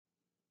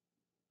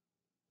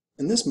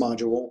In this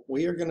module,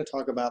 we are going to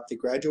talk about the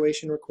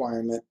graduation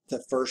requirement,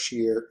 the first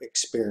year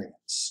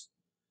experience.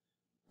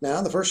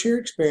 Now, the first year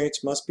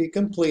experience must be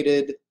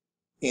completed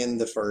in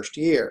the first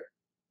year.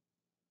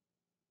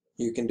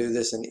 You can do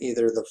this in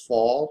either the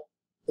fall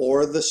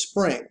or the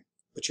spring,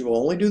 but you will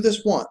only do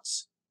this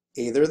once,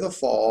 either the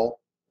fall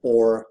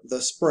or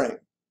the spring.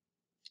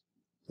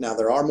 Now,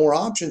 there are more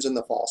options in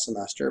the fall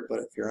semester, but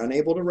if you're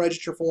unable to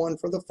register for one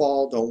for the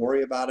fall, don't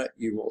worry about it.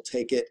 You will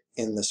take it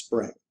in the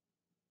spring.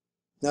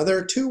 Now, there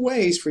are two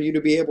ways for you to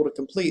be able to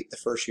complete the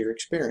first year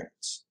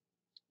experience.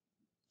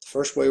 The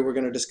first way we're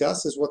going to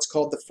discuss is what's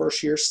called the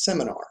first year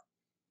seminar.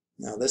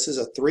 Now, this is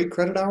a 3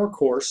 credit hour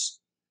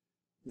course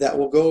that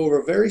will go over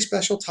a very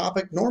special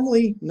topic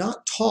normally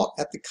not taught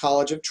at the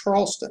College of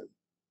Charleston.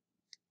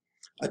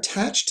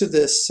 Attached to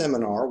this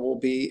seminar will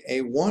be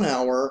a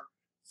 1-hour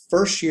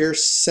first year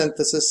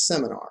synthesis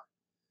seminar.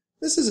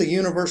 This is a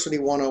University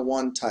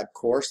 101 type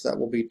course that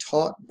will be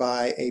taught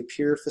by a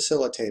peer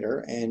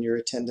facilitator, and your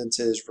attendance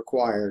is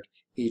required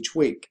each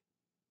week.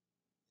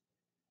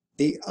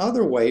 The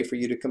other way for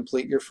you to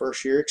complete your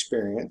first year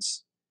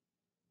experience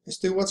is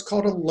through what's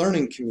called a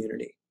learning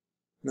community.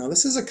 Now,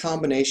 this is a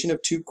combination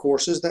of 2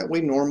 courses that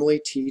we normally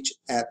teach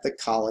at the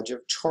College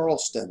of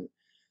Charleston.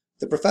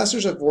 The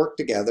professors have worked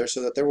together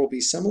so that there will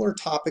be similar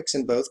topics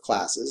in both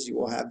classes. You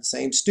will have the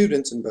same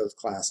students in both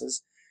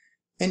classes,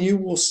 and you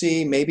will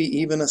see maybe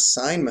even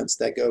assignments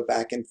that go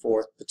back and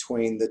forth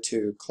between the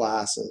 2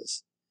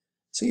 classes.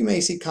 So you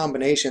may see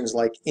combinations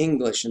like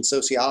English and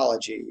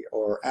sociology,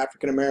 or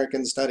African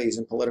American studies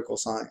and political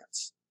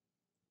science.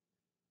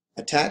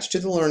 Attached to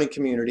the learning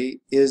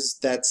community is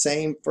that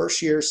same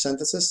first year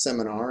synthesis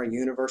seminar, a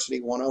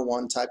University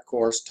 101 type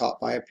course taught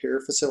by a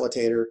peer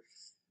facilitator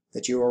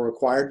that you are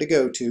required to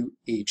go to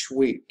each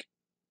week.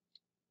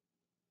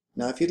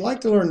 Now, if you'd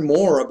like to learn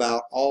more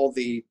about all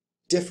the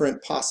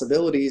different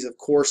possibilities of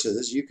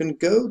courses, you can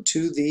go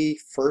to the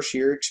first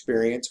year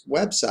experience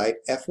website,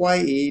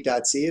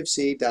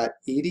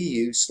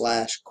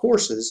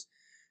 fye.cfc.edu/courses,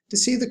 to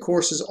see the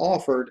courses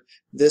offered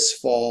this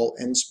fall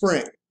and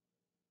spring.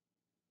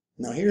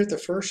 Now, here at the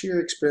first year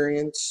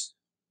experience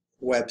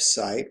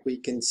website, we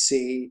can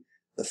see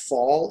the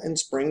fall and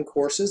spring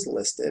courses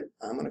listed.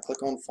 I'm going to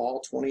click on fall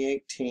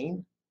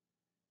 2018,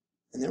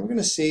 and then we're going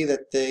to see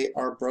that they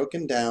are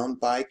broken down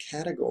by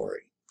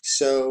category.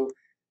 So,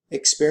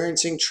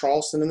 experiencing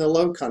Charleston in the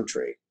Low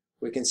Country,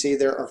 we can see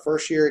there are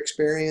first year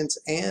experience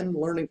and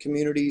learning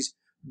communities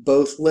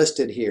both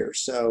listed here.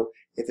 So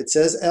if it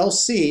says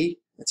LC,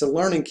 it's a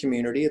learning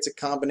community. It's a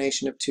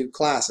combination of 2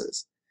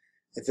 classes.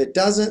 If it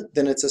doesn't,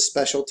 then it's a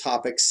special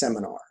topic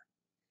seminar.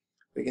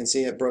 We can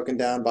see it broken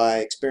down by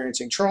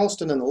experiencing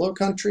Charleston in the Low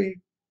Country,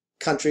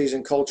 countries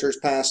and cultures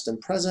past and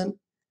present,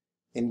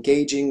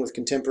 engaging with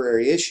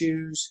contemporary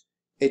issues,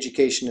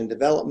 education and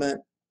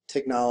development,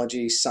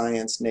 technology,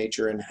 science,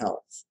 nature, and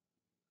health.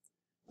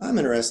 I'm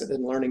interested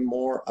in learning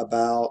more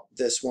about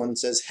this one. It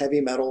says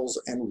heavy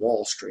metals and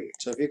Wall Street.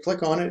 So if you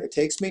click on it, it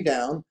takes me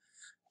down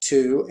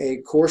to a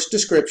course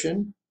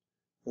description,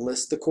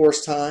 lists the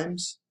course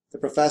times, the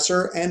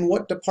professor, and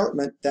what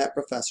department that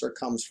professor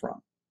comes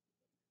from.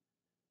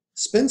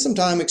 Spend some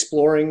time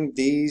exploring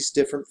these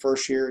different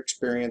first year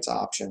experience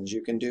options.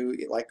 You can do,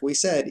 like we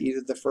said,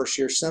 either the first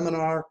year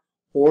seminar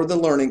or the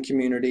learning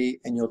community,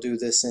 and you'll do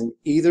this in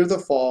either the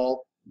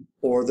fall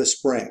or the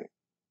spring.